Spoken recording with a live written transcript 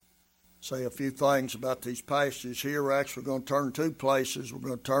say a few things about these passages here. We're actually going to turn two places. We're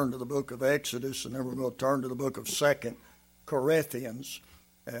going to turn to the book of Exodus, and then we're going to turn to the book of 2 Corinthians.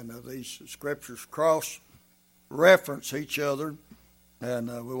 And these scriptures cross-reference each other, and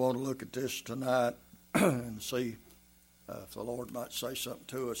we want to look at this tonight and see if the Lord might say something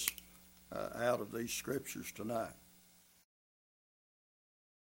to us out of these scriptures tonight.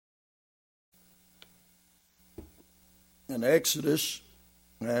 In Exodus,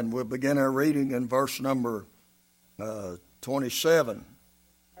 and we'll begin our reading in verse number 27.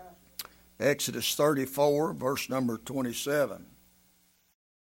 Exodus 34, verse number 27.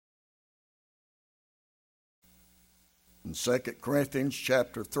 In 2 Corinthians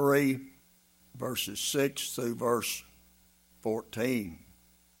chapter 3, verses 6 through verse 14.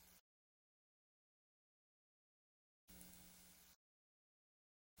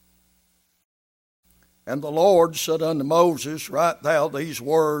 And the Lord said unto Moses, Write thou these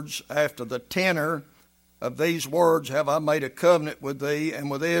words, after the tenor of these words have I made a covenant with thee and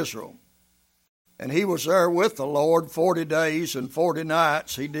with Israel. And he was there with the Lord 40 days and 40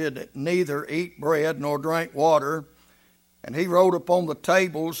 nights. He did neither eat bread nor drink water. And he wrote upon the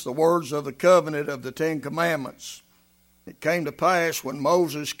tables the words of the covenant of the 10 Commandments. It came to pass when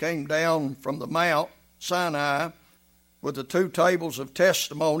Moses came down from the Mount Sinai with the 2 tables of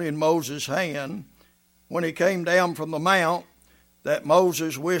testimony in Moses' hand, when he came down from the mount, that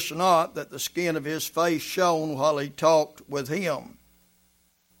Moses wished not that the skin of his face shone while he talked with him.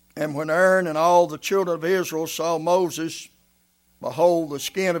 And when Aaron and all the children of Israel saw Moses, behold, the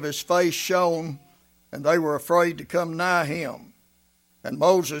skin of his face shone, and they were afraid to come nigh him. And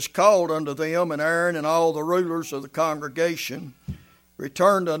Moses called unto them, and Aaron and all the rulers of the congregation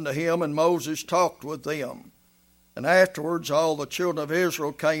returned unto him, and Moses talked with them. And afterwards all the children of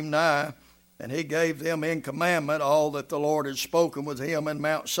Israel came nigh, and he gave them in commandment all that the Lord had spoken with him in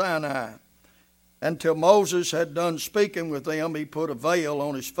Mount Sinai. Until Moses had done speaking with them, he put a veil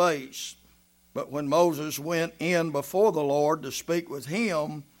on his face. But when Moses went in before the Lord to speak with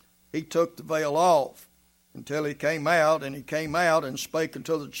him, he took the veil off until he came out, and he came out and spake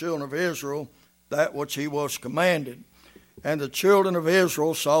unto the children of Israel that which he was commanded. And the children of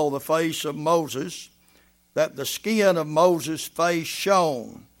Israel saw the face of Moses, that the skin of Moses' face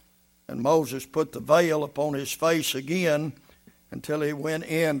shone. And Moses put the veil upon his face again until he went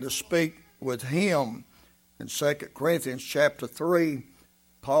in to speak with him. In 2 Corinthians chapter 3,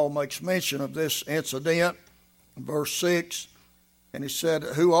 Paul makes mention of this incident in verse 6. And he said,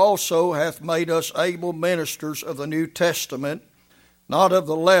 Who also hath made us able ministers of the New Testament, not of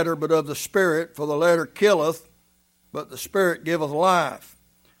the letter, but of the Spirit. For the letter killeth, but the Spirit giveth life.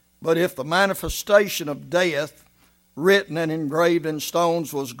 But if the manifestation of death, written and engraved in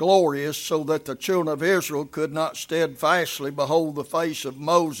stones, was glorious, so that the children of Israel could not steadfastly behold the face of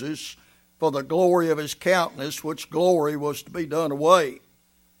Moses for the glory of his countenance, which glory was to be done away,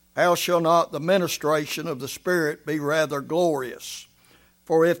 how shall not the ministration of the Spirit be rather glorious?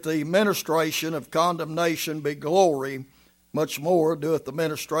 For if the ministration of condemnation be glory, much more doeth the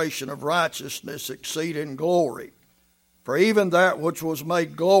ministration of righteousness exceed in glory. For even that which was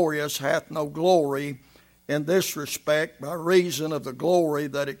made glorious hath no glory in this respect, by reason of the glory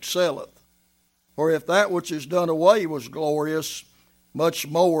that excelleth. For if that which is done away was glorious, much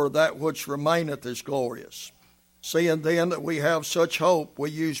more that which remaineth is glorious. Seeing then that we have such hope,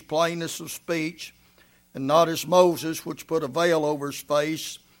 we use plainness of speech, and not as Moses, which put a veil over his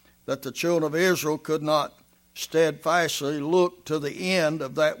face, that the children of Israel could not steadfastly look to the end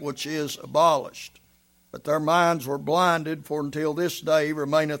of that which is abolished. But their minds were blinded, for until this day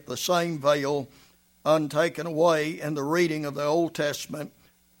remaineth the same veil untaken away in the reading of the Old Testament,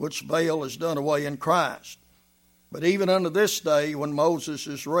 which veil is done away in Christ. But even unto this day, when Moses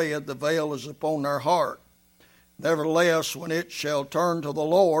is read, the veil is upon their heart. Nevertheless, when it shall turn to the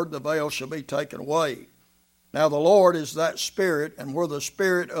Lord, the veil shall be taken away. Now the Lord is that Spirit, and where the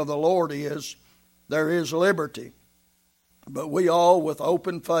Spirit of the Lord is, there is liberty. But we all, with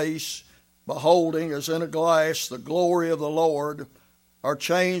open face, beholding as in a glass the glory of the Lord, are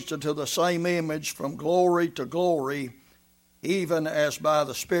changed into the same image from glory to glory, even as by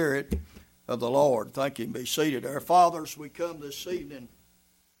the Spirit of the Lord. Thank you, and be seated. Our fathers, we come this evening,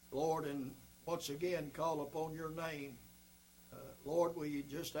 Lord, and once again call upon your name. Lord, we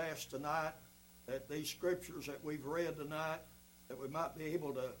just ask tonight that these scriptures that we've read tonight, that we might be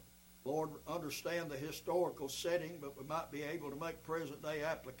able to, Lord, understand the historical setting, but we might be able to make present day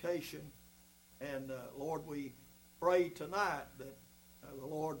application. And Lord, we pray tonight that the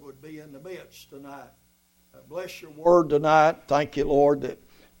Lord would be in the midst tonight. Bless your word tonight. Thank you, Lord,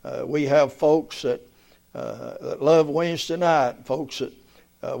 that we have folks that love Wednesday night, folks that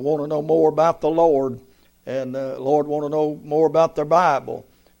want to know more about the Lord, and Lord want to know more about their Bible.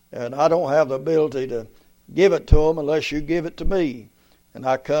 And I don't have the ability to give it to them unless you give it to me. And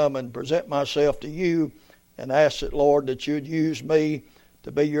I come and present myself to you and ask that, Lord, that you'd use me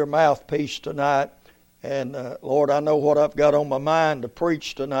to be your mouthpiece tonight. And Lord, I know what I've got on my mind to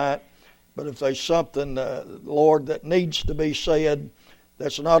preach tonight, but if there's something, Lord, that needs to be said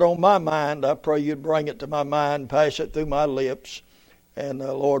that's not on my mind, I pray you'd bring it to my mind, pass it through my lips. And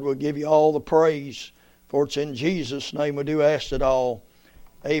Lord, we'll give you all the praise, for it's in Jesus' name we do ask it all.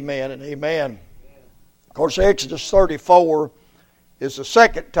 Amen and amen. Of course, Exodus 34 is the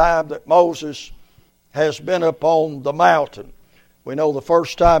second time that Moses has been up on the mountain. We know the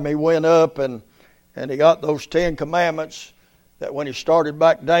first time he went up and he got those 10 commandments, that when he started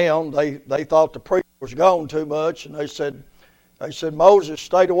back down, they thought the preacher was gone too much, and they said, Moses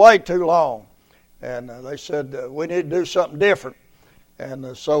stayed away too long. And they said, we need to do something different.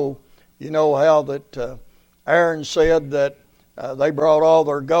 And so you know how that Aaron said that they brought all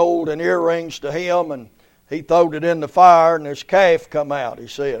their gold and earrings to him, and he throwed it in the fire, and his calf come out, he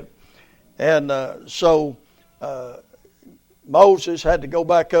said. And so Moses had to go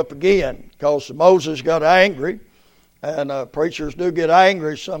back up again, because Moses got angry. And preachers do get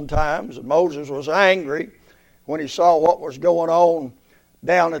angry sometimes. And Moses was angry when he saw what was going on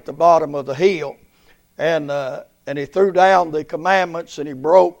down at the bottom of the hill. And he threw down the commandments, and he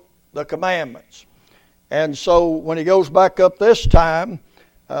broke the commandments. And so when he goes back up this time,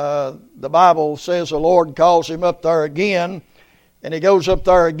 the Bible says the Lord calls him up there again, and he goes up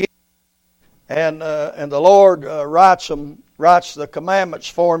there again, and the Lord writes the commandments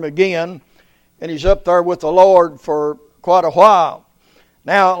for him again, and he's up there with the Lord for quite a while.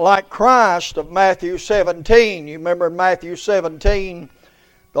 Now, like Christ of Matthew 17, you remember in Matthew 17,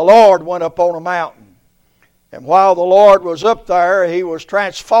 the Lord went up on a mountain, and while the Lord was up there, he was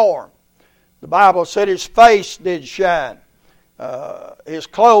transformed. The Bible said his face did shine. His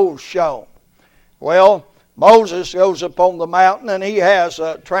clothes shone. Well, Moses goes up on the mountain and he has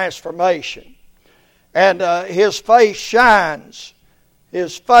a transformation. And his face shines.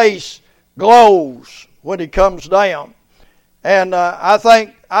 His face glows when he comes down. And I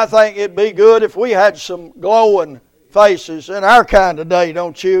think it'd be good if we had some glowing faces in our kind of day,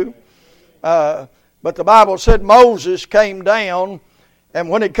 don't you? But the Bible said Moses came down, and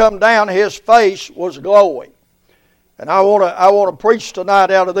when he come down, his face was glowing. And I want to preach tonight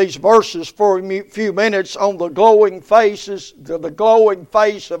out of these verses for a few minutes on the glowing faces, the glowing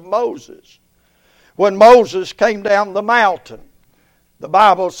face of Moses. When Moses came down the mountain, the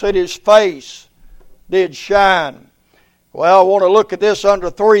Bible said his face did shine. Well, I want to look at this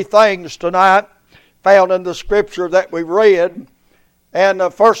under 3 things tonight, found in the Scripture that we read.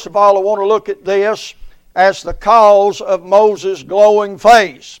 And first of all, I want to look at this as the cause of Moses' glowing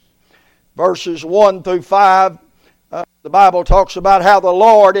face. Verses 1 through 5. The Bible talks about how the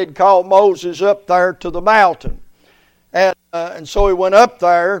Lord had called Moses up there to the mountain. And so he went up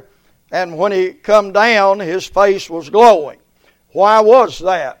there, and when he come down, his face was glowing. Why was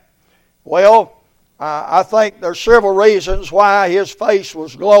that? Well, I think there's several reasons why his face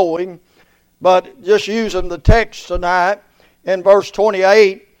was glowing, but just using the text tonight, in verse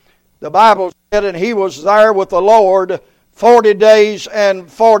 28, the Bible said, and he was there with the Lord 40 days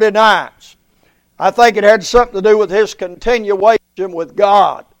and 40 nights. I think it had something to do with his continuation with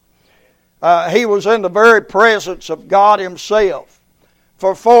God. He was in the very presence of God himself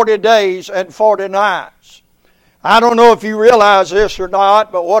for 40 days and 40 nights. I don't know if you realize this or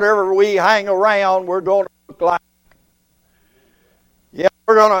not, but whatever we hang around, we're going to look like. Yeah,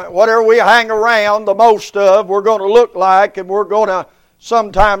 whatever we hang around the most of, we're going to look like, and we're going to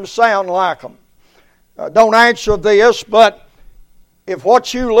sometimes sound like them. Don't answer this, but if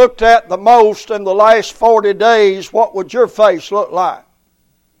what you looked at the most in the last 40 days, what would your face look like?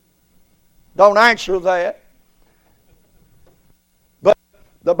 Don't answer that. But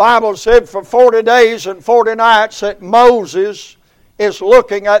the Bible said for 40 days and 40 nights that Moses is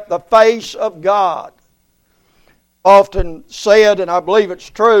looking at the face of God. Often said, and I believe it's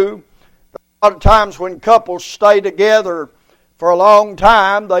true, a lot of times when couples stay together for a long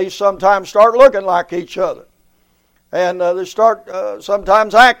time, they sometimes start looking like each other. And they start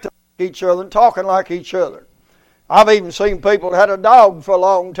sometimes acting like each other and talking like each other. I've even seen people that had a dog for a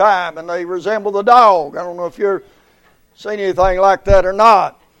long time and they resemble the dog. I don't know if you've seen anything like that or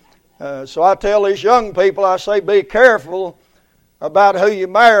not. So I tell these young people, I say, be careful about who you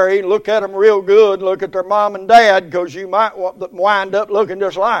marry. Look at them real good. Look at their mom and dad, because you might wind up looking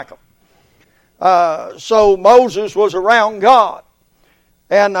just like them. So Moses was around God.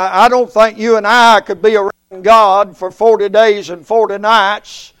 And I don't think you and I could be around God for 40 days and 40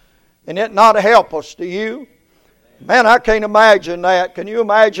 nights, and it not help us, do you? Man, I can't imagine that. Can you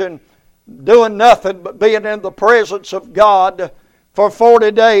imagine doing nothing but being in the presence of God for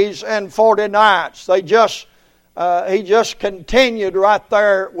 40 days and 40 nights? He just continued right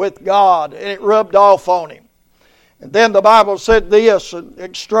there with God, and it rubbed off on him. And then the Bible said this,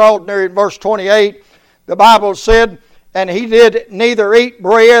 extraordinary in verse 28. The Bible said, and he did neither eat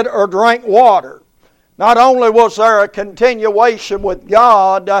bread or drink water. Not only was there a continuation with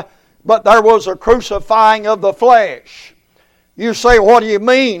God, but there was a crucifying of the flesh. You say, what do you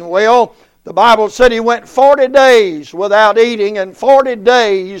mean? Well, the Bible said he went 40 days without eating and 40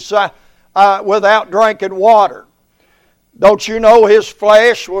 days without drinking water. Don't you know his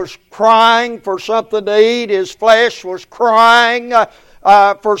flesh was crying for something to eat? His flesh was crying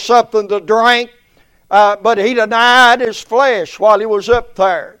for something to drink. But he denied his flesh while he was up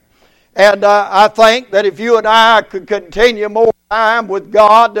there. And I think that if you and I could continue more time with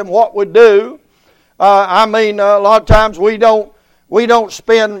God than what we do, a lot of times we don't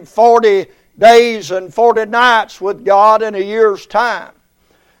spend 40 days and 40 nights with God in a year's time.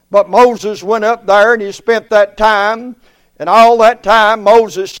 But Moses went up there and he spent that time, and all that time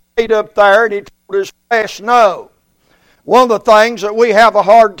Moses stayed up there and he told his flesh no. One of the things that we have a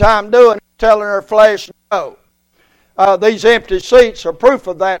hard time doing is telling our flesh no. These empty seats are proof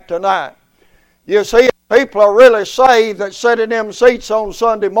of that tonight. You see, people are really saved that sit in them seats on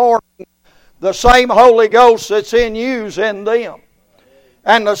Sunday morning. The same Holy Ghost that's in you is in them.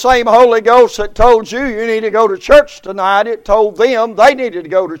 And the same Holy Ghost that told you need to go to church tonight, it told them they needed to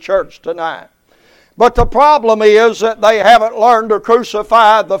go to church tonight. But the problem is that they haven't learned to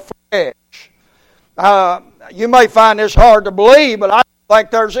crucify the flesh. You may find this hard to believe, but I don't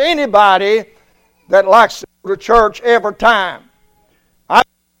think there's anybody that likes to go to church every time. I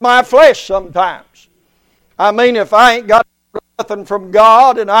my flesh sometimes. If I ain't got nothing from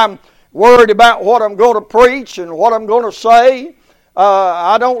God and I'm worried about what I'm going to preach and what I'm going to say,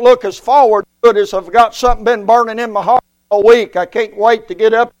 I don't look as forward to it as I've got something been burning in my heart all week. I can't wait to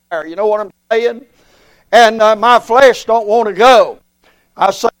get up there. You know what I'm saying? And my flesh don't want to go.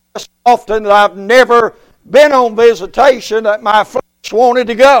 I say this often that I've never been on visitation that my flesh wanted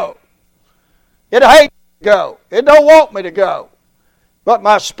to go. It hates to go. It don't want me to go. But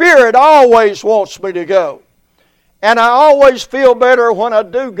my spirit always wants me to go. And I always feel better when I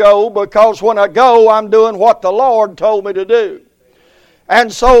do go, because when I go, I'm doing what the Lord told me to do.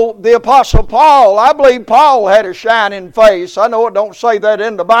 And so the Apostle Paul, I believe Paul had a shining face. I know it don't say that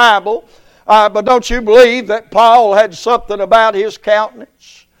in the Bible, but don't you believe that Paul had something about his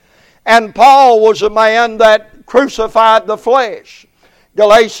countenance? And Paul was a man that crucified the flesh.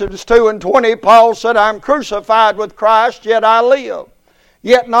 Galatians 2:20, Paul said, I'm crucified with Christ, yet I live.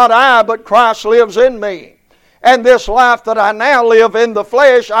 Yet not I, but Christ lives in me. And this life that I now live in the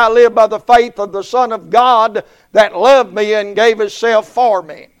flesh, I live by the faith of the Son of God that loved me and gave Himself for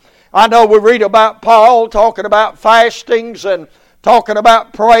me. I know we read about Paul talking about fastings and talking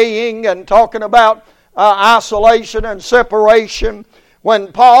about praying and talking about isolation and separation.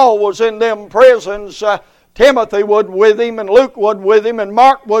 When Paul was in them prisons, Timothy was with him and Luke was with him and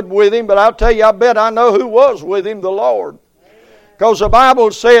Mark was with him. But I'll tell you, I bet I know who was with him, the Lord. Because the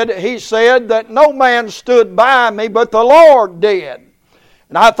Bible said, He said that no man stood by me, but the Lord did.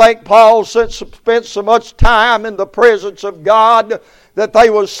 And I think Paul spent so much time in the presence of God that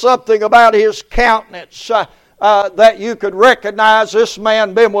there was something about his countenance that you could recognize this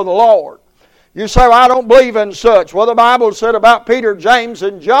man been with the Lord. You say, well, I don't believe in such. Well, the Bible said about Peter, James,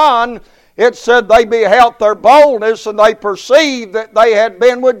 and John, it said they beheld their boldness and they perceived that they had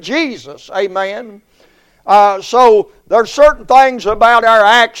been with Jesus. Amen. So there's certain things about our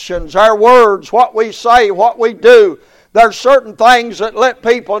actions, our words, what we say, what we do. There's certain things that let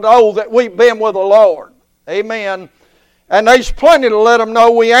people know that we've been with the Lord. Amen. And there's plenty to let them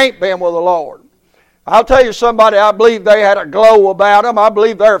know we ain't been with the Lord. I'll tell you somebody, I believe they had a glow about them. I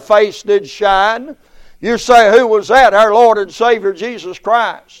believe their face did shine. You say, who was that? Our Lord and Savior Jesus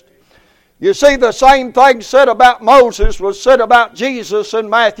Christ. You see, the same thing said about Moses was said about Jesus in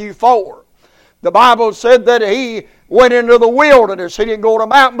Matthew 4. The Bible said that He went into the wilderness. He didn't go to the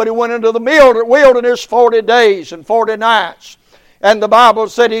mountain, but He went into the wilderness 40 days and 40 nights. And the Bible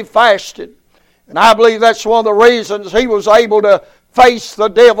said He fasted. And I believe that's one of the reasons He was able to face the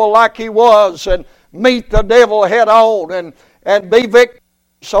devil like He was and meet the devil head on and be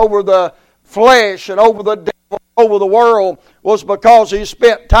victorious over the flesh and over the devil, over the world, was because He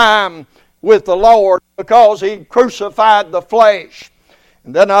spent time with the Lord, because He crucified the flesh.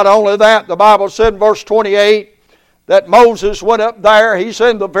 And then not only that, the Bible said in verse 28 that Moses went up there. He's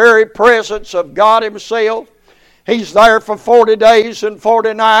in the very presence of God Himself. He's there for 40 days and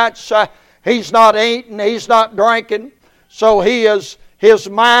 40 nights. He's not eating, he's not drinking. So his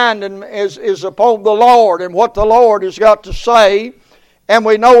mind is upon the Lord and what the Lord has got to say. And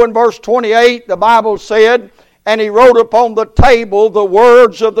we know in verse 28, the Bible said, and he wrote upon the table the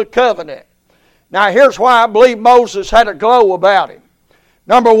words of the covenant. Now here's why I believe Moses had a glow about him.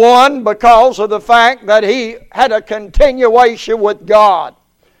 Number one, because of the fact that he had a continuation with God.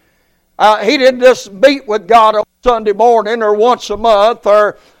 He didn't just meet with God on Sunday morning or once a month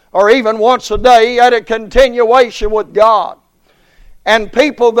or even once a day. He had a continuation with God. And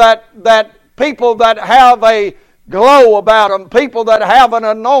people that have a glow about them, people that have an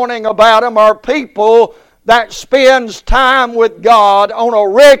anointing about them, are people that spends time with God on a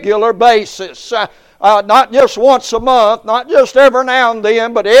regular basis. Not just once a month, not just every now and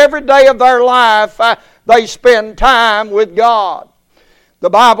then, but every day of their life they spend time with God. The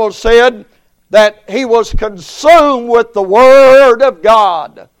Bible said that he was consumed with the Word of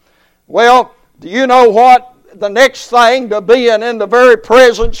God. Well, do you know what? The next thing to being in the very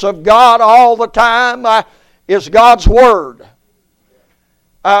presence of God all the time is God's Word.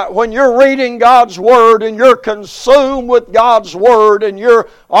 When you're reading God's Word and you're consumed with God's Word and you're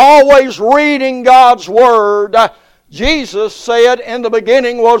always reading God's Word, Jesus said, in the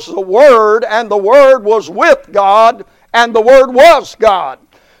beginning was the Word, and the Word was with God, and the Word was God.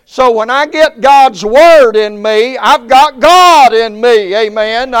 So when I get God's Word in me, I've got God in me.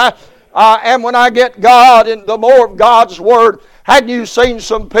 Amen. And when I get God and the more of God's Word, hadn't you seen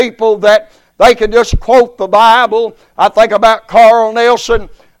some people that they can just quote the Bible? I think about Carl Nelson.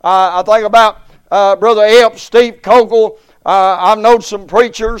 I think about Brother Epps, Steve Kogel. I've known some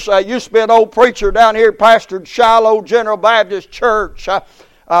preachers. Used to be an old preacher down here, pastored Shiloh General Baptist Church.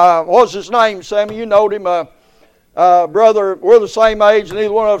 What was his name, Sammy? You knowed him. Brother, we're the same age, and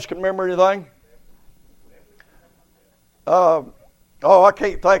neither one of us can remember anything. I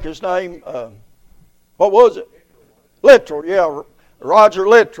can't think his name. What was it? Littrell, yeah, Roger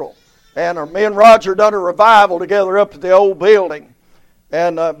Littrell. And me and Roger done a revival together up at the old building.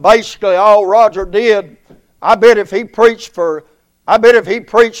 And basically all Roger did, I bet if he preached for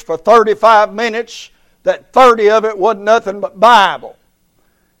 35 minutes, that 30 of it wasn't nothing but Bible.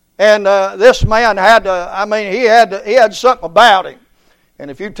 And this man he had something about him. And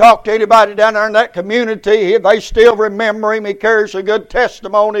if you talk to anybody down there in that community, they still remember him. He carries a good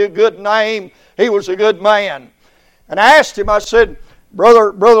testimony, a good name. He was a good man. And I asked him, I said,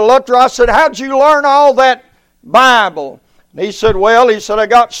 Brother Luttrell, I said, how'd you learn all that Bible? And he said, I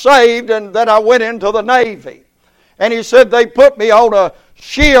got saved and then I went into the Navy. And he said, they put me on a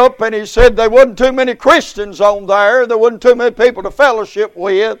ship, and he said there wasn't too many Christians on there. There wasn't too many people to fellowship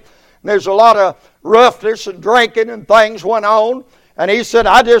with. And there's a lot of roughness and drinking and things went on. And he said,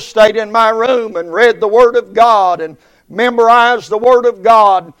 I just stayed in my room and read the Word of God and memorized the Word of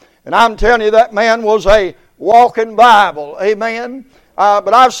God. And I'm telling you, that man was a walking Bible. Amen.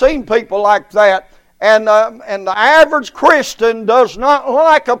 But I've seen people like that. And the average Christian does not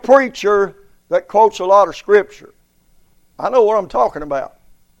like a preacher that quotes a lot of Scripture. I know what I'm talking about.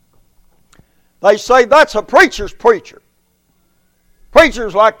 They say that's a preacher's preacher.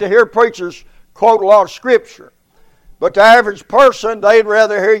 Preachers like to hear preachers quote a lot of Scripture. But the average person, they'd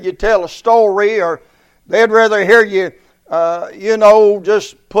rather hear you tell a story, or they'd rather hear you,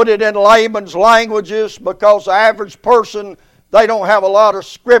 just put it in layman's languages, because the average person, they don't have a lot of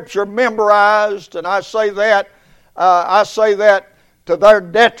Scripture memorized. And I say that to their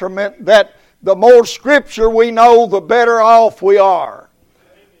detriment, that the more Scripture we know, the better off we are.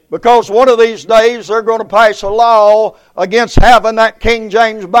 Because one of these days they're going to pass a law against having that King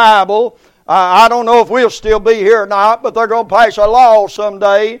James Bible. I don't know if we'll still be here or not, but they're going to pass a law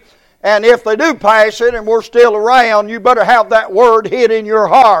someday. And if they do pass it and we're still around, you better have that Word hid in your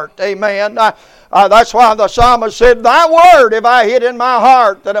heart. Amen. That's why the psalmist said, Thy Word have I hid in my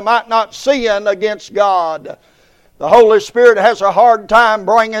heart, that I might not sin against God. The Holy Spirit has a hard time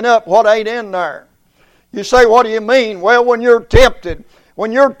bringing up what ain't in there. You say, what do you mean? Well, when you're tempted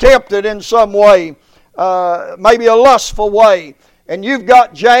in some way, maybe a lustful way, and you've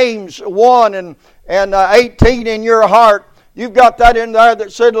got James 1 and 18 in your heart, you've got that in there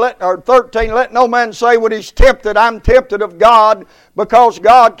that said, 13, let no man say when he's tempted, I'm tempted of God, because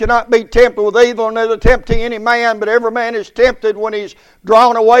God cannot be tempted with evil, neither tempting any man, but every man is tempted when he's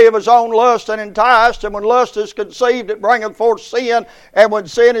drawn away of his own lust and enticed, and when lust is conceived, it bringeth forth sin, and when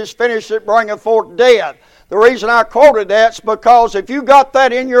sin is finished, it bringeth forth death. The reason I quoted that's because if you got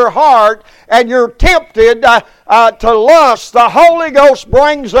that in your heart and you're tempted to lust, the Holy Ghost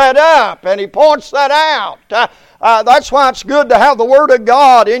brings that up and He points that out. That's why it's good to have the Word of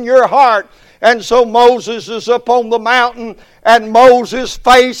God in your heart. And so Moses is up on the mountain, and Moses'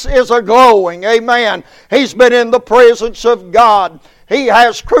 face is a-glowing. Amen. He's been in the presence of God. He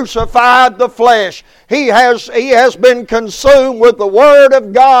has crucified the flesh. He has been consumed with the Word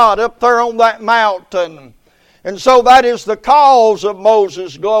of God up there on that mountain. And so that is the cause of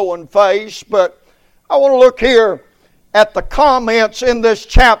Moses' glowing face. But I want to look here at the comments in this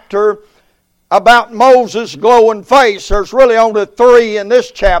chapter about Moses' glowing face. There's really only 3 in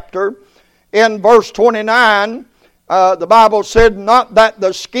this chapter. In verse 29, the Bible said, not that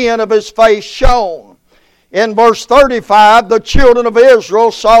the skin of his face shone. In verse 35, the children of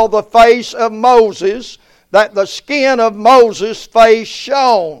Israel saw the face of Moses, that the skin of Moses' face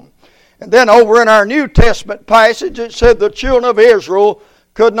shone. And then over in our New Testament passage, it said the children of Israel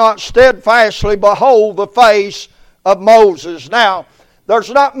could not steadfastly behold the face of Moses. Now,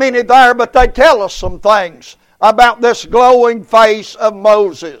 there's not many there, but they tell us some things about this glowing face of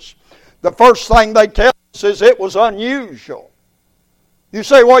Moses. The first thing they tell us is it was unusual. You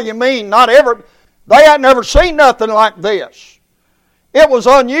say, what do you mean? They had never seen nothing like this. It was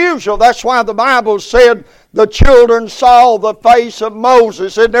unusual. That's why the Bible said the children saw the face of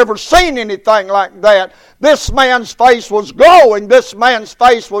Moses. They'd never seen anything like that. This man's face was glowing. This man's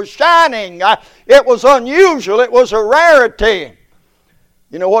face was shining. It was unusual. It was a rarity.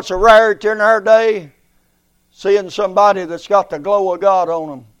 You know what's a rarity in our day? Seeing somebody that's got the glow of God on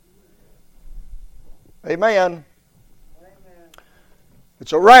them. Amen.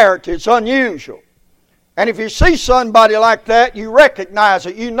 It's a rarity. It's unusual. And if you see somebody like that, you recognize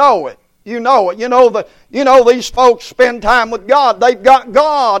it. You know it. You know it. You know these folks spend time with God. They've got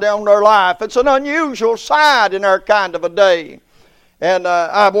God on their life. It's an unusual sight in our kind of a day. And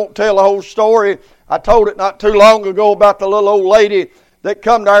I won't tell the whole story. I told it not too long ago about the little old lady that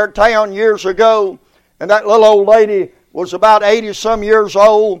come to our town years ago. And that little old lady was about 80-some years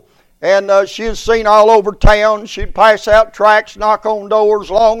old. And she was seen all over town. She'd pass out tracts, knock on doors.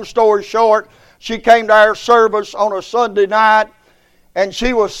 Long story short, she came to our service on a Sunday night, and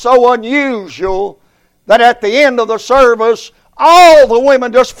she was so unusual that at the end of the service, all the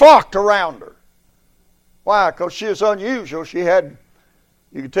women just flocked around her. Why? Because she was unusual. You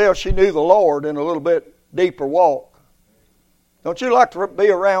could tell she knew the Lord in a little bit deeper walk. Don't you like to be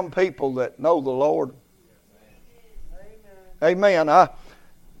around people that know the Lord? Amen.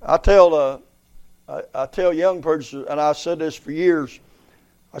 I tell young people, and I've said this for years,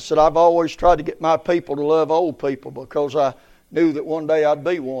 I said I've always tried to get my people to love old people because I knew that one day I'd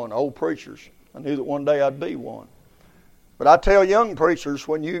be one, old preachers. I knew that one day I'd be one. But I tell young preachers,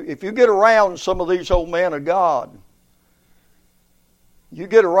 if you get around some of these old men of God, you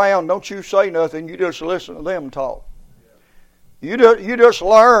get around, don't you say nothing, you just listen to them talk. You just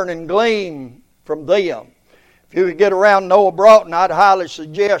learn and glean from them. If you get around Noah Broughton, I'd highly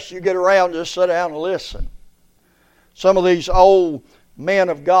suggest you get around, just sit down and listen. Some of these old men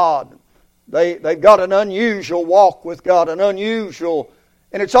of God, they've got an unusual walk with God, and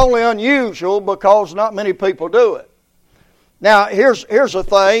it's only unusual because not many people do it. Now, here's the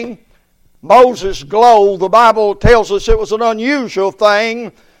thing. Moses' glow, the Bible tells us it was an unusual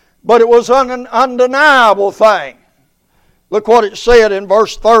thing, but it was an undeniable thing. Look what it said in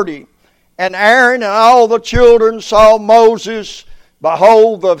verse 30. And Aaron and all the children saw Moses.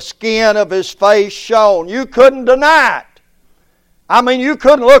 Behold, the skin of his face shone. You couldn't deny it. I mean, you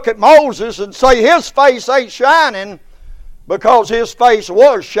couldn't look at Moses and say his face ain't shining, because his face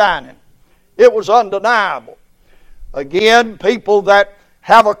was shining. It was undeniable. Again, people that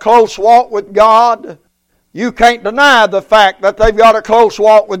have a close walk with God, you can't deny the fact that they've got a close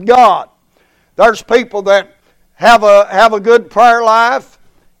walk with God. There's people that have a good prayer life,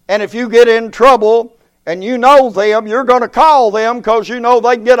 and if you get in trouble and you know them, you're going to call them because you know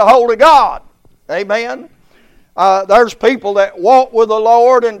they can get a hold of God. Amen? There's people that walk with the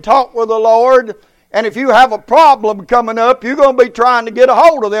Lord and talk with the Lord, and if you have a problem coming up, you're going to be trying to get a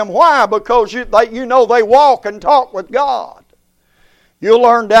hold of them. Why? Because you know they walk and talk with God. You'll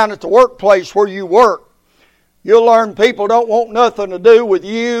learn down at the workplace where you work. You'll learn people don't want nothing to do with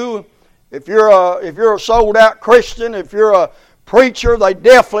you. If you're a sold out Christian, if you're a preacher, they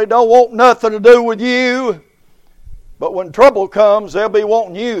definitely don't want nothing to do with you. But when trouble comes, they'll be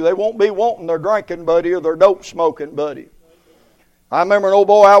wanting you. They won't be wanting their drinking buddy or their dope smoking buddy. I remember an old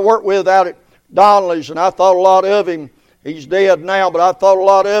boy I worked with out at Donnelly's, and I thought a lot of him. He's dead now, but I thought a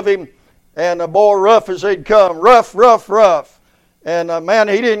lot of him. And the boy, rough as he'd come, rough. And man,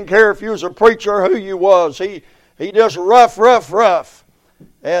 he didn't care if you was a preacher or who you was. He just rough.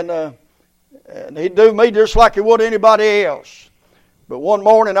 And he'd do me just like he would anybody else. But one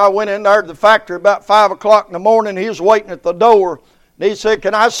morning I went in there to the factory about 5 o'clock in the morning. He was waiting at the door. And he said,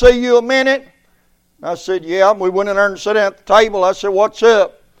 "Can I see you a minute?" And I said, "Yeah." And we went in there and sat down at the table. I said, "What's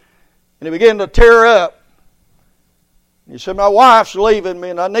up?" And he began to tear up. He said, "My wife's leaving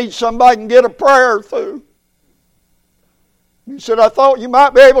me and I need somebody can get a prayer through." He said, "I thought you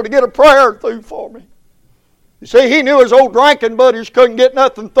might be able to get a prayer through for me." You see, he knew his old drinking buddies couldn't get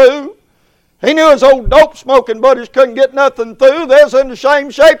nothing through. He knew his old dope smoking buddies couldn't get nothing through. They're in the same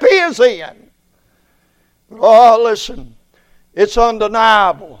shape he is in. Oh, listen, it's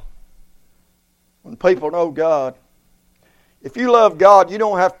undeniable when people know God. If you love God, you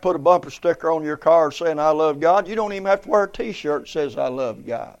don't have to put a bumper sticker on your car saying, "I love God." You don't even have to wear a t-shirt that says, "I love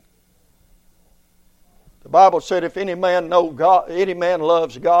God." The Bible said, if any man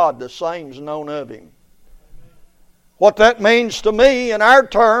loves God, the same's known of Him. What that means to me in our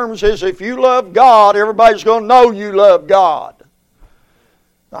terms is if you love God, everybody's going to know you love God.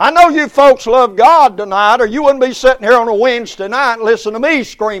 I know you folks love God tonight, or you wouldn't be sitting here on a Wednesday night and listening to me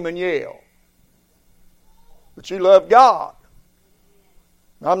scream and yell. But you love God.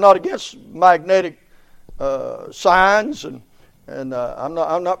 I'm not against magnetic signs, and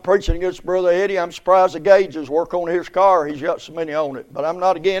I'm not preaching against Brother Eddie. I'm surprised the gauges work on his car. He's got so many on it. But I'm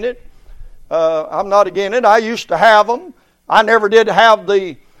not against it. I used to have them. I never did have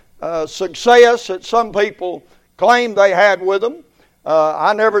the success that some people claim they had with them.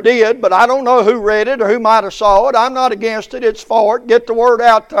 I never did, but I don't know who read it or who might have saw it. I'm not against it. It's for it. Get the word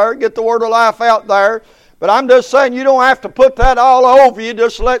out there. Get the word of life out there. But I'm just saying you don't have to put that all over you.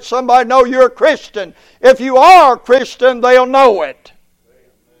 Just let somebody know you're a Christian. If you are a Christian, they'll know it.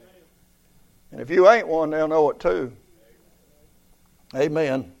 And if you ain't one, they'll know it too.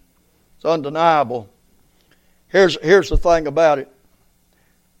 Amen. It's undeniable. Here's the thing about it.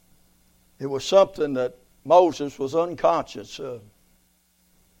 It was something that Moses was unconscious of.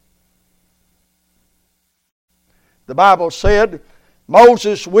 The Bible said,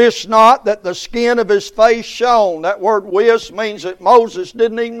 Moses wished not that the skin of his face shone. That word "wish" means that Moses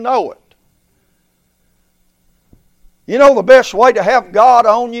didn't even know it. You know the best way to have God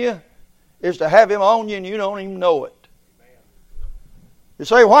on you is to have Him on you and you don't even know it. You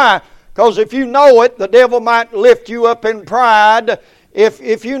say, why? Because if you know it, the devil might lift you up in pride.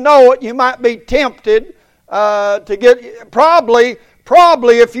 If you know it, you might be tempted to get... Probably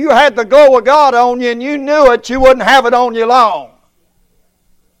if you had the glow of God on you and you knew it, you wouldn't have it on you long.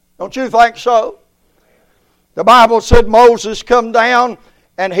 Don't you think so? The Bible said Moses come down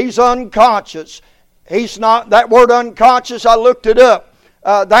and he's unconscious. He's not... That word unconscious, I looked it up.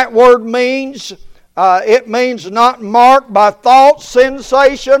 That word means... it means not marked by thought,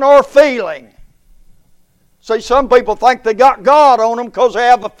 sensation, or feeling. See, some people think they got God on them because they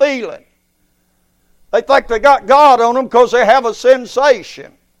have a feeling. They think they got God on them because they have a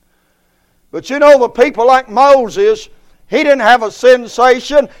sensation. But you know, the people like Moses, he didn't have a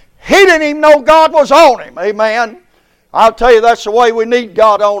sensation. He didn't even know God was on him. Amen. I'll tell you, that's the way we need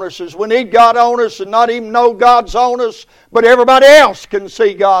God on us. Is we need God on us and not even know God's on us, but everybody else can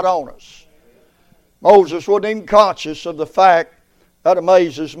see God on us. Moses wasn't even conscious of the fact. That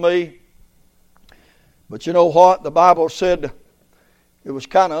amazes me. But you know what? The Bible said it was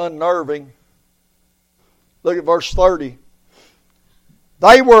kind of unnerving. Look at verse 30.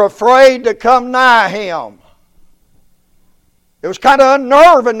 They were afraid to come nigh him. It was kind of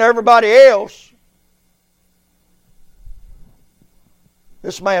unnerving to everybody else.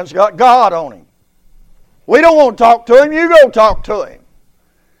 This man's got God on him. We don't want to talk to him. You go talk to him.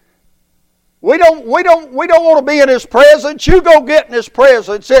 We don't want to be in His presence. You go get in His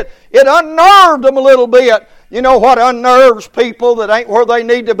presence. It unnerved them a little bit. You know what unnerves people that ain't where they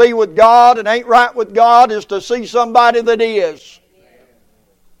need to be with God and ain't right with God is to see somebody that is.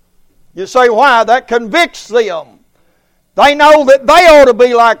 You say, why? That convicts them. They know that they ought to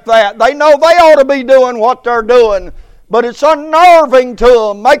be like that. They know they ought to be doing what they're doing. But it's unnerving to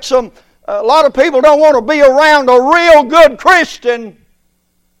them. Makes them, a lot of people don't want to be around a real good Christian.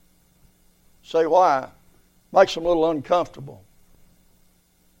 Say why? Makes them a little uncomfortable.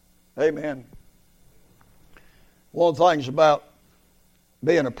 Amen. One of the things about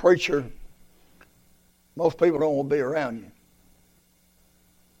being a preacher, most people don't want to be around you.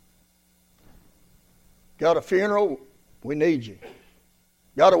 Got a funeral? We need you.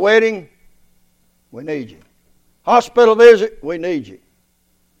 Got a wedding? We need you. Hospital visit? We need you.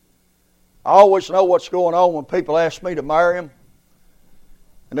 I always know what's going on when people ask me to marry them.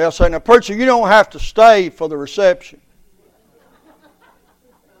 And they'll say, now, preacher, you don't have to stay for the reception.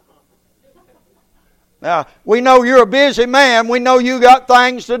 Now, we know you're a busy man. We know you got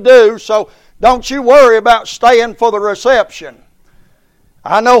things to do, so don't you worry about staying for the reception.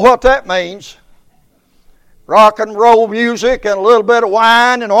 I know what that means. Rock and roll music and a little bit of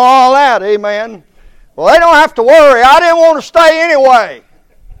wine and all that, amen. Well, they don't have to worry. I didn't want to stay anyway.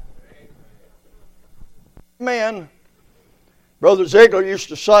 Amen. Brother Ziegler used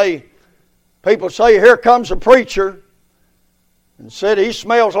to say, people say, here comes a preacher, and said he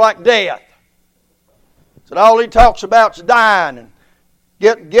smells like death. Said all he talks about is dying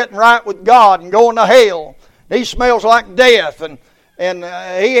and getting right with God and going to hell. He smells like death, and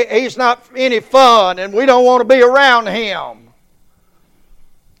he's not any fun, and we don't want to be around him.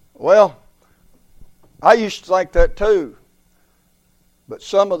 Well, I used to think that too. But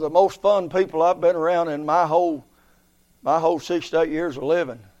some of the most fun people I've been around in my whole 6 to 8 years of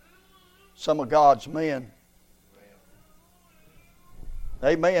living, some of God's men.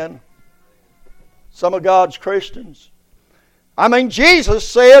 Amen. Some of God's Christians. I mean, Jesus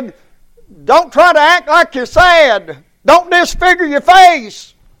said, don't try to act like you're sad. Don't disfigure your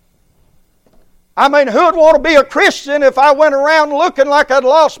face. I mean, who'd want to be a Christian if I went around looking like I'd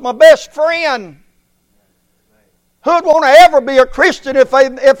lost my best friend? Who'd want to ever be a Christian if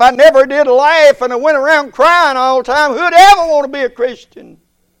I never did laugh and I went around crying all the time? Who'd ever want to be a Christian?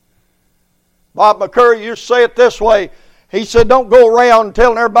 Bob McCurry used to say it this way. He said, don't go around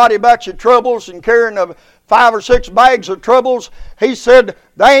telling everybody about your troubles and carrying 5 or 6 bags of troubles. He said,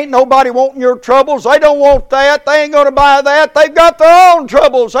 there ain't nobody wanting your troubles. They don't want that. They ain't going to buy that. They've got their own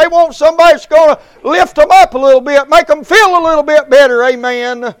troubles. They want somebody that's going to lift them up a little bit, make them feel a little bit better.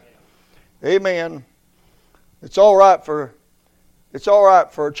 Amen. Amen. It's all right for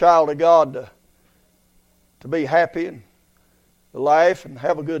a child of God to be happy and to laugh and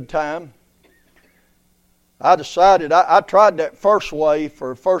have a good time. I decided, I tried that first way for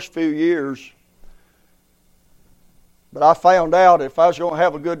the first few years. But I found out if I was going to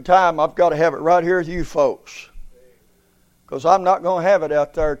have a good time, I've got to have it right here with you folks. Because I'm not going to have it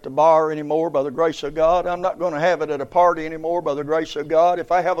out there at the bar anymore by the grace of God. I'm not going to have it at a party anymore by the grace of God.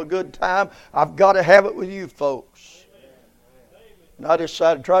 If I have a good time, I've got to have it with you folks. And I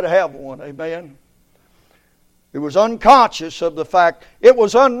decided to try to have one. Amen. It was unconscious of the fact. It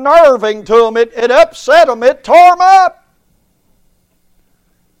was unnerving to them. It upset them. It tore them up.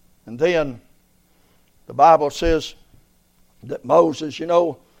 And then the Bible says that Moses,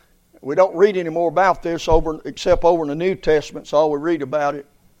 we don't read any more about this except over in the New Testament. It's all we read about it.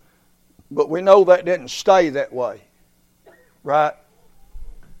 But we know that didn't stay that way. Right?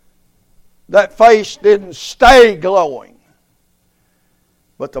 That face didn't stay glowing.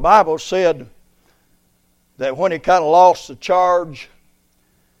 But the Bible said that when he kind of lost the charge,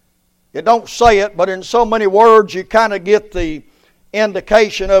 it don't say it, but in so many words you kind of get the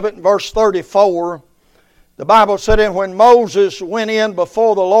indication of it in verse 34. The Bible said, and when Moses went in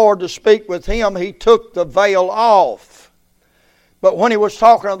before the Lord to speak with him, he took the veil off. But when he was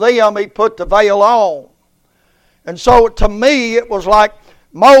talking to them, he put the veil on. And so to me, it was like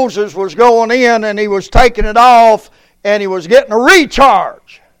Moses was going in and he was taking it off and he was getting a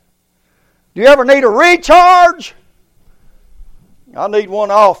recharge. Do you ever need a recharge? I need one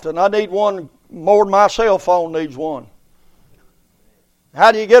often. I need one more than my cell phone needs one.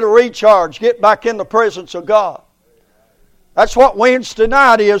 How do you get a recharge? Get back in the presence of God. That's what Wednesday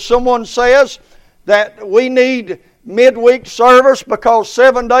night is. Someone says that we need midweek service because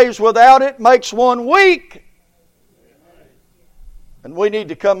 7 days without it makes 1 week. And we need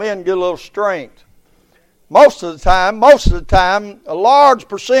to come in and get a little strength. Most of the time, a large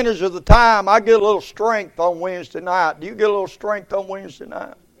percentage of the time, I get a little strength on Wednesday night. Do you get a little strength on Wednesday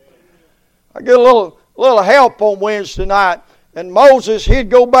night? I get a little help on Wednesday night. And Moses, he'd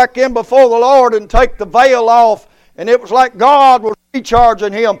go back in before the Lord and take the veil off. And it was like God was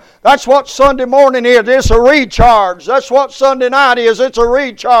recharging him. That's what Sunday morning is. It's a recharge. That's what Sunday night is. It's a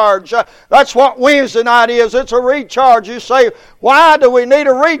recharge. That's what Wednesday night is. It's a recharge. You say, why do we need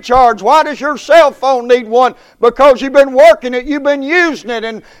a recharge? Why does your cell phone need one? Because you've been working it. You've been using it.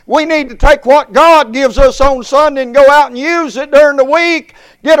 And we need to take what God gives us on Sunday and go out and use it during the week.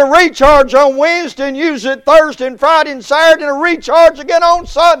 Get a recharge on Wednesday and use it Thursday and Friday and Saturday and a recharge again on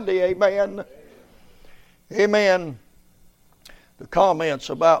Sunday. Amen. Amen. The comments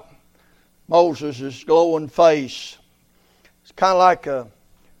about Moses' glowing face. It's kind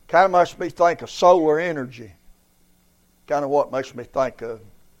of makes me think of solar energy. Kind of what makes me think of.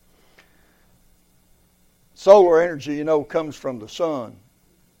 Solar energy, comes from the sun.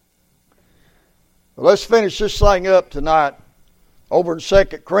 But let's finish this thing up tonight. Over in 2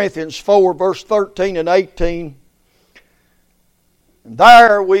 Corinthians 4, verse 13 and 18. And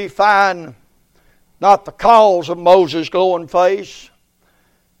there we find not the cause of Moses' glowing face.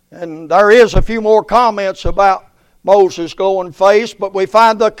 And there is a few more comments about Moses' glowing face, but we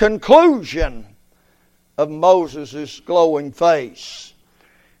find the conclusion of Moses' glowing face.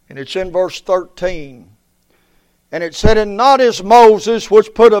 And it's in verse 13. And it said, "And not as Moses,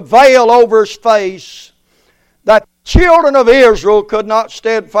 which put a veil over his face, that the children of Israel could not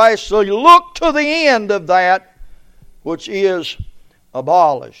steadfastly look to the end of that which is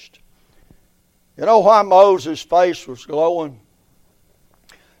abolished." You know why Moses' face was glowing?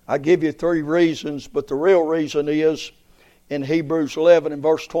 I give you 3 reasons, but the real reason is in Hebrews 11 and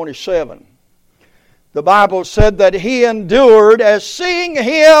verse 27. The Bible said that he endured as seeing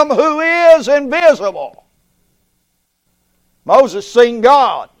Him who is invisible. Moses seen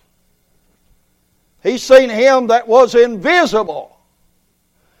God. He seen Him that was invisible.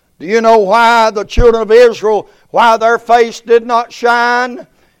 Do you know why the children of Israel, why their face did not shine?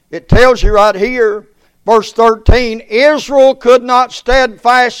 It tells you right here, verse 13, Israel could not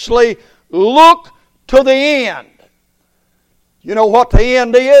steadfastly look to the end. You know what the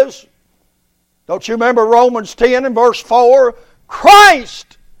end is? Don't you remember Romans 10 and verse 4?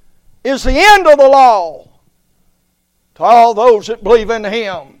 Christ is the end of the law to all those that believe in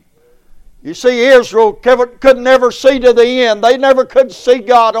Him. You see, Israel could never see to the end. They never could see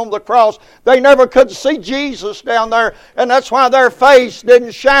God on the cross. They never could see Jesus down there. And that's why their face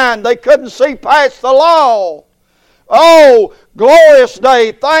didn't shine. They couldn't see past the law. Oh, glorious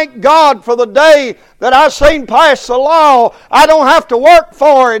day. Thank God for the day that I seen past the law. I don't have to work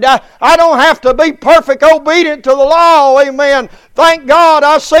for it. I don't have to be perfect obedient to the law. Amen. Thank God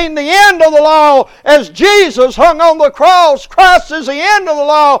I seen the end of the law as Jesus hung on the cross. Christ is the end of the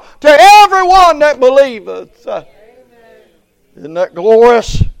law to everyone that believeth. Isn't that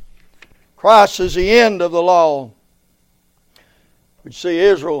glorious? Christ is the end of the law. We see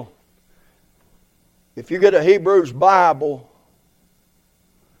Israel. If you get a Hebrews Bible,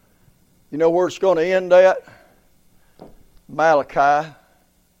 you know where it's going to end at? Malachi.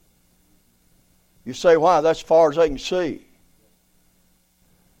 You say, why? That's as far as they can see.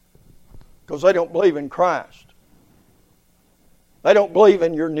 Because they don't believe in Christ. They don't believe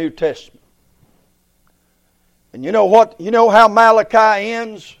in your New Testament. And you know what? You know how Malachi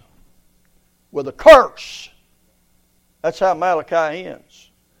ends? With a curse. That's how Malachi ends.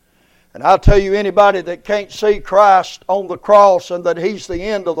 And I'll tell you, anybody that can't see Christ on the cross and that He's the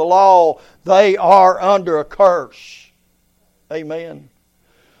end of the law, they are under a curse. Amen.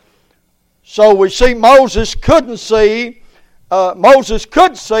 So we see Moses couldn't see. Moses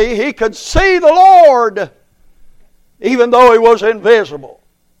could see. He could see the Lord even though He was invisible.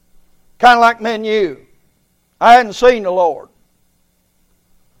 Kind of like me and you. I hadn't seen the Lord.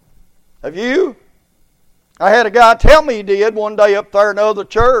 Have you? I had a guy tell me he did one day up there in another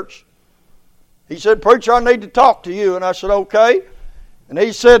church. He said, "Preacher, I need to talk to you." And I said, "Okay." And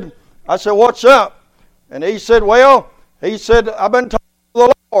I said, "What's up?" And he said, "I've been talking to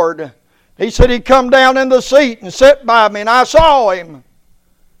the Lord." He said He come down in the seat and sat by me and I saw Him.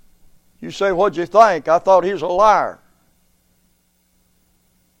 You say, "What'd you think?" I thought he was a liar.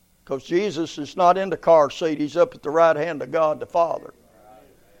 Because Jesus is not in the car seat. He's up at the right hand of God the Father.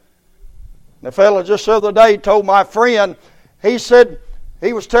 And the fellow just the other day told my friend, he said,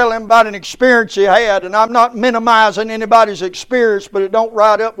 he was telling him about an experience he had, and I'm not minimizing anybody's experience, but it don't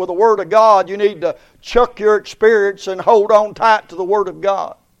ride up with the Word of God. You need to chuck your experience and hold on tight to the Word of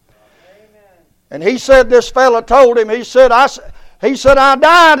God. Amen. And he said, this fella told him, he said, I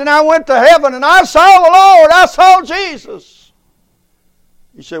died and I went to heaven and I saw the Lord. I saw Jesus.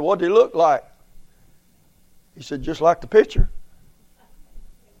 He said, "What did He look like?" He said, "Just like the picture."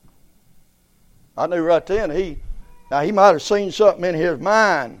 I knew right then he might have seen something in his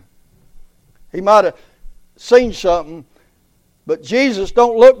mind. He might have seen something, but Jesus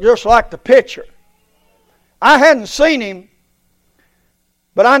don't look just like the picture. I hadn't seen Him,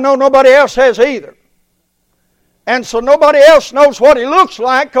 but I know nobody else has either. And so nobody else knows what He looks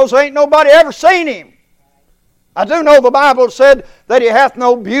like because ain't nobody ever seen Him. I do know the Bible said that He hath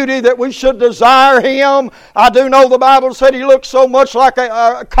no beauty that we should desire Him. I do know the Bible said He looked so much like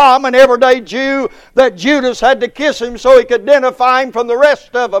a common everyday Jew that Judas had to kiss Him so he could identify Him from the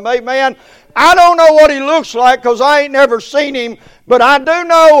rest of them. Amen. I don't know what He looks like because I ain't never seen Him, but I do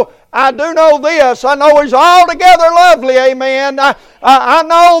know this. I know He's altogether lovely. Amen. I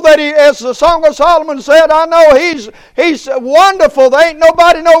know that He, as the Song of Solomon said, I know He's wonderful. There ain't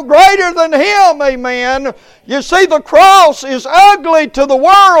nobody no greater than Him. Amen. You see, the cross is ugly to the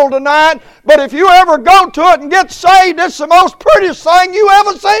world tonight, but if you ever go to it and get saved, it's the most prettiest thing you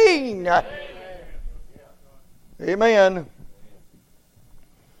ever seen. Amen.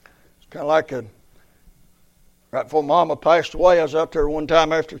 It's kind of like right before Mama passed away, I was out there one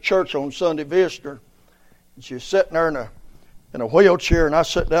time after church on Sunday Visitor, And she was sitting there in a wheelchair, and I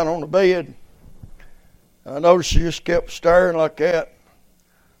sat down on the bed. And I noticed she just kept staring like that.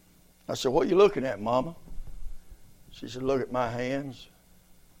 I said, "What are you looking at, Mama?" She said, "Look at my hands."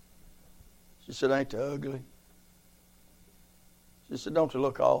 She said, "Ain't they ugly?" She said, "Don't they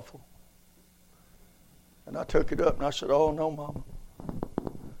look awful?" And I took it up and I said, "Oh, no, Mama."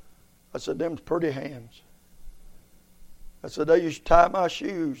 I said, "Them's pretty hands." I said, "They used to tie my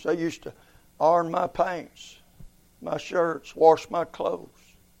shoes. They used to iron my pants, my shirts, wash my clothes."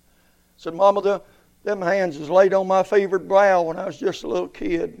 I said, "Mama, them hands was laid on my fevered brow when I was just a little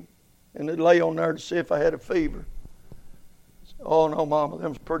kid. And they'd lay on there to see if I had a fever." I said, "Oh, no, Mama,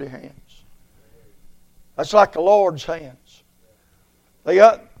 them's pretty hands." That's like the Lord's hands. They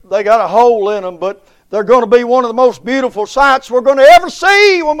got a hole in them, but they're going to be one of the most beautiful sights we're going to ever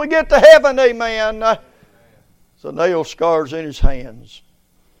see when we get to heaven. Amen. So nail scars in His hands.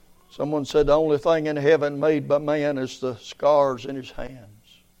 Someone said the only thing in heaven made by man is the scars in his hands.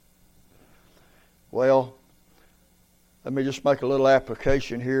 Well, let me just make a little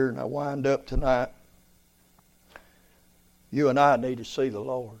application here and I wind up tonight. You and I need to see the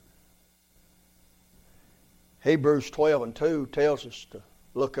Lord. Hebrews 12:2 tells us to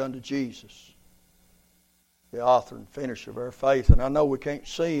look unto Jesus, the author and finisher of our faith. And I know we can't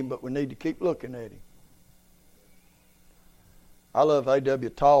see Him, but we need to keep looking at Him. I love A.W.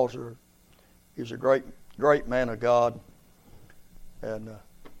 Tozer. He's a great man of God. And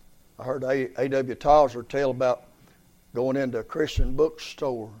I heard A.W. Tozer tell about going into a Christian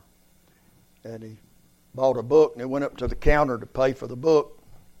bookstore. And he bought a book and he went up to the counter to pay for the book.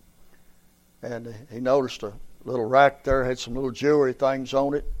 And he noticed a little rack there, had some little jewelry things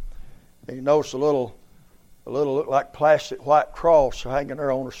on it. And he noticed a little looked like plastic white cross hanging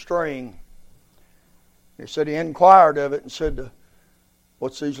there on a string. He said he inquired of it and said,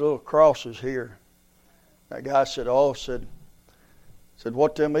 "What's these little crosses here?" That guy said, said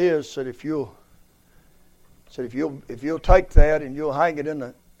what them is, said if you'll take that and you'll hang it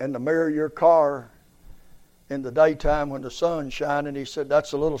in the mirror of your car in the daytime when the sun's shining, he said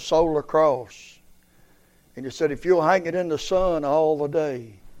that's a little solar cross. And he said if you'll hang it in the sun all the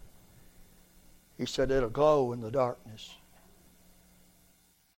day, he said it'll glow in the darkness.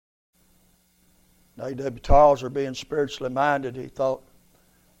 A.W. Tozer, being spiritually minded, he thought,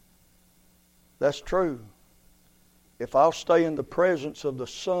 that's true. If I'll stay in the presence of the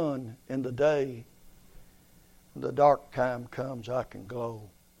sun in the day, when the dark time comes, I can glow.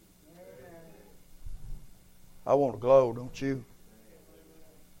 I want to glow, don't you?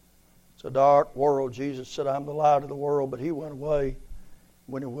 It's a dark world. Jesus said, I'm the light of the world, but He went away.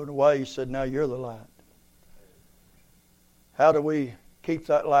 When He went away, He said, now you're the light. How do we keep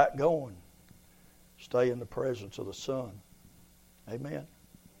that light going? Stay in the presence of the sun. Amen.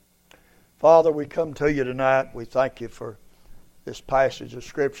 Father, we come to You tonight. We thank You for this passage of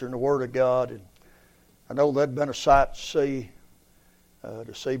Scripture and the Word of God. And I know that'd been a sight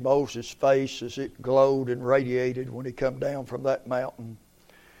to see Moses' face as it glowed and radiated when he come down from that mountain.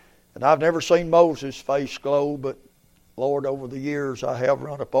 And I've never seen Moses' face glow, but Lord, over the years I have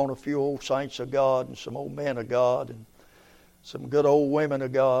run upon a few old saints of God and some old men of God and some good old women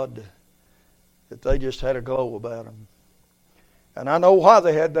of God that they just had a glow about them. And I know why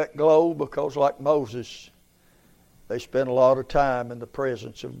they had that glow, because like Moses, they spent a lot of time in the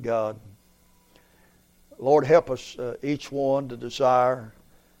presence of God. Lord, help us, each one, to desire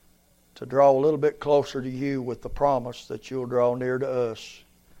to draw a little bit closer to You with the promise that You'll draw near to us.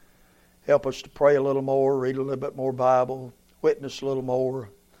 Help us to pray a little more, read a little bit more Bible, witness a little more.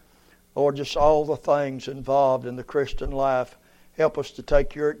 Lord, just all the things involved in the Christian life. Help us to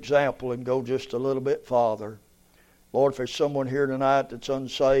take Your example and go just a little bit farther. Lord, if there's someone here tonight that's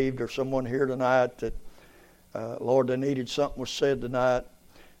unsaved, or someone here tonight that, Lord, they needed something was said tonight,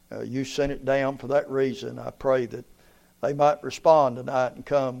 You sent it down for that reason. I pray that they might respond tonight and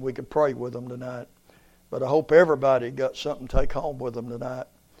come. We could pray with them tonight. But I hope everybody got something to take home with them tonight.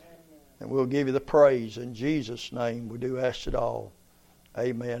 And we'll give You the praise. In Jesus' name we do ask it all.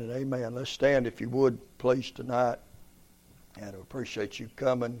 Amen and amen. Let's stand, if you would, please, tonight. And I appreciate you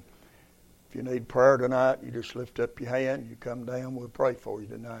coming. If you need prayer tonight, you just lift up your hand. You come down, we'll pray for you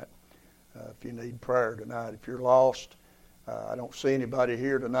tonight. If you need prayer tonight, if you're lost, I don't see anybody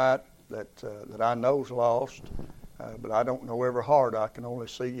here tonight that I know is lost. But I don't know every heart. I can only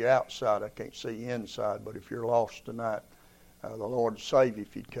see you outside. I can't see you inside. But if you're lost tonight, the Lord will save you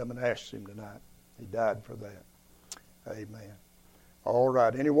if you'd come and ask Him tonight. He died for that. Amen. All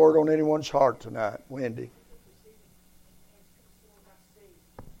right. Any word on anyone's heart tonight? Wendy?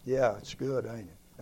 Yeah, it's good, ain't it?